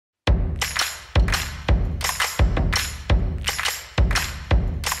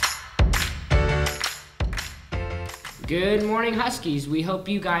Good morning, Huskies. We hope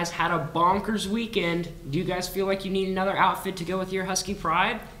you guys had a bonkers weekend. Do you guys feel like you need another outfit to go with your Husky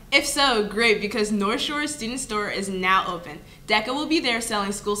pride? If so, great, because North Shore Student Store is now open. DECA will be there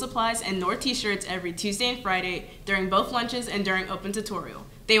selling school supplies and North t-shirts every Tuesday and Friday during both lunches and during open tutorial.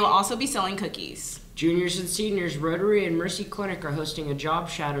 They will also be selling cookies. Juniors and seniors, Rotary and Mercy Clinic are hosting a job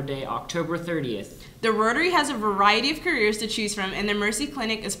shadow day October 30th. The Rotary has a variety of careers to choose from, and the Mercy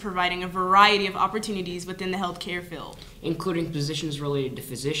Clinic is providing a variety of opportunities within the healthcare field, including positions related to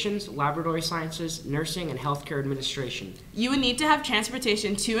physicians, laboratory sciences, nursing, and healthcare administration. You would need to have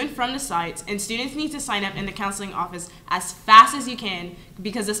transportation to and from the sites, and students need to sign up in the counseling office as fast as you can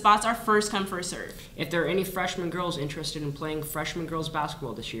because the spots are first come, first serve. If there are any freshman girls interested in playing freshman girls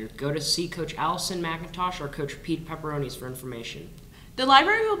basketball this year, go to see Coach Allison McIntosh or Coach Pete Pepperonis for information. The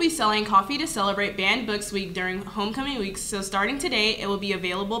library will be selling coffee to celebrate Banned Books Week during homecoming weeks, so starting today, it will be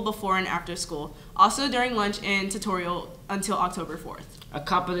available before and after school. Also during lunch and tutorial until October 4th. A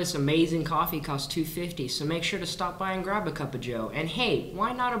cup of this amazing coffee costs $2.50, so make sure to stop by and grab a cup of joe. And hey,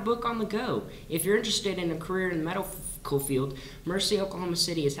 why not a book on the go? If you're interested in a career in the medical field, Mercy, Oklahoma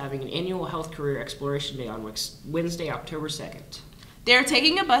City is having an annual health career exploration day on Wednesday, October 2nd. They are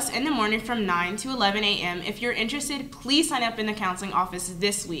taking a bus in the morning from 9 to 11 a.m. If you're interested, please sign up in the counseling office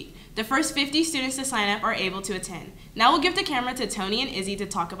this week. The first 50 students to sign up are able to attend. Now we'll give the camera to Tony and Izzy to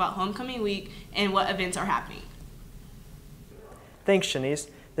talk about homecoming week and what events are happening. Thanks,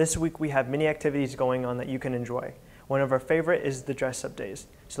 Shanice. This week we have many activities going on that you can enjoy. One of our favorite is the dress-up days.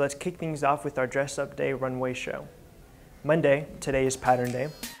 So let's kick things off with our dress-up day runway show. Monday, today is pattern day.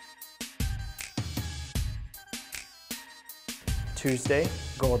 Tuesday,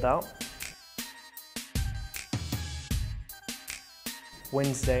 gold out.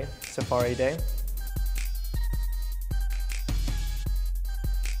 Wednesday, safari day.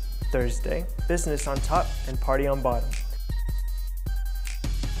 Thursday, business on top and party on bottom.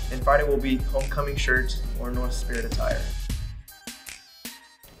 And Friday will be homecoming shirts or North Spirit attire.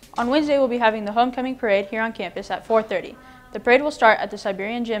 On Wednesday, we'll be having the homecoming parade here on campus at 4:30. The parade will start at the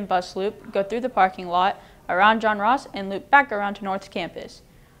Siberian Gym bus loop, go through the parking lot, around John Ross, and loop back around to North Campus.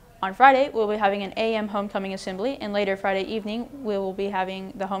 On Friday, we'll be having an AM homecoming assembly, and later Friday evening, we will be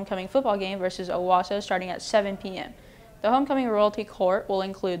having the homecoming football game versus Owasso starting at 7 p.m. The homecoming royalty court will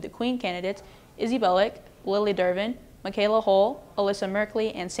include the Queen candidates Izzy Bellick, Lily Durbin, Michaela Hull, Alyssa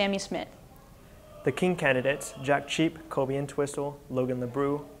Merkley, and Sammy Smith. The King candidates, Jack Cheap, Kobe Entwistle, Logan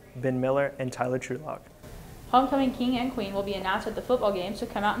LeBrew, Ben Miller, and Tyler Trulock. Homecoming King and Queen will be announced at the football game, so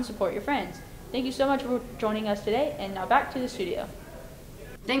come out and support your friends. Thank you so much for joining us today, and now back to the studio.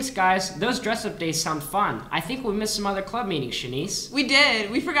 Thanks, guys. Those dress-up days sound fun. I think we missed some other club meetings, Shanice. We did.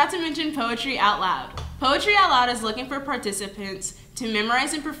 We forgot to mention Poetry Out Loud. Poetry Out Loud is looking for participants to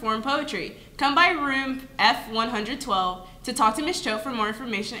memorize and perform poetry. Come by room F112 to talk to Ms. Cho for more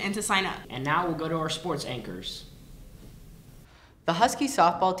information and to sign up. And now we'll go to our sports anchors. The Husky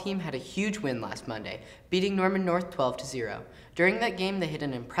softball team had a huge win last Monday, beating Norman North 12-0. During that game, they hit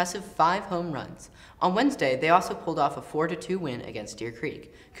an impressive 5 home runs. On Wednesday, they also pulled off a 4-2 win against Deer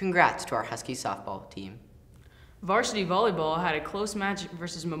Creek. Congrats to our Husky softball team. Varsity volleyball had a close match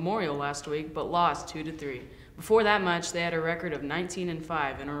versus Memorial last week, but lost 2-3. Before that match, they had a record of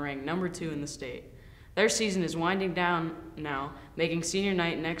 19-5 and are ranked number 2 in the state. Their season is winding down now, making senior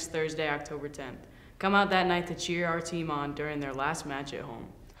night next Thursday, October 10th. Come out that night to cheer our team on during their last match at home.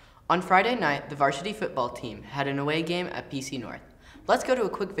 On Friday night, the varsity football team had an away game at PC North. Let's go to a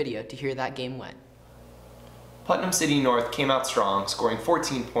quick video to hear that game went. Putnam City North came out strong, scoring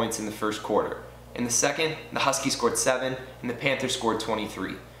 14 points in the first quarter. In the second, the Huskies scored 7 and the Panthers scored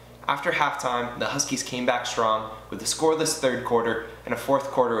 23. After halftime, the Huskies came back strong with a scoreless third quarter and a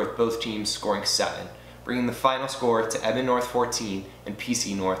fourth quarter with both teams scoring 7, bringing the final score to Eben North 14 and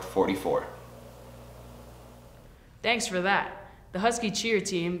PC North 44. Thanks for that. The Husky cheer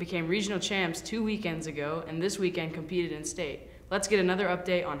team became regional champs 2 weekends ago and this weekend competed in state. Let's get another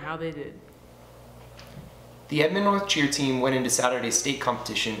update on how they did. The Edmond North cheer team went into Saturday's state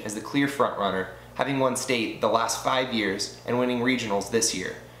competition as the clear frontrunner, having won state the last 5 years and winning regionals this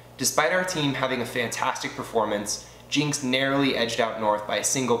year. Despite our team having a fantastic performance, Jinx narrowly edged out North by a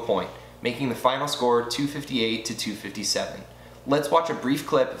single point, making the final score 258-257. Let's watch a brief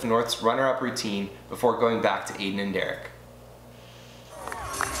clip of North's runner-up routine before going back to Aiden and Derrick.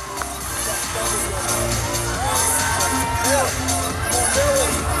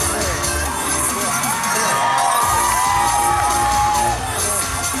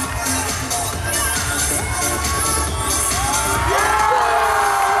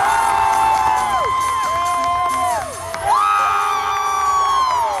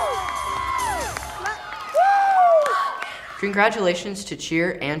 Congratulations to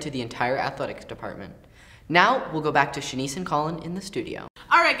cheer and to the entire athletics department. Now, we'll go back to Shanice and Collin in the studio.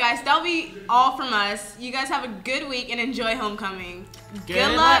 All right, guys, that'll be all from us. You guys have a good week and enjoy homecoming.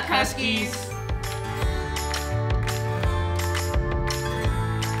 Good luck, Huskies.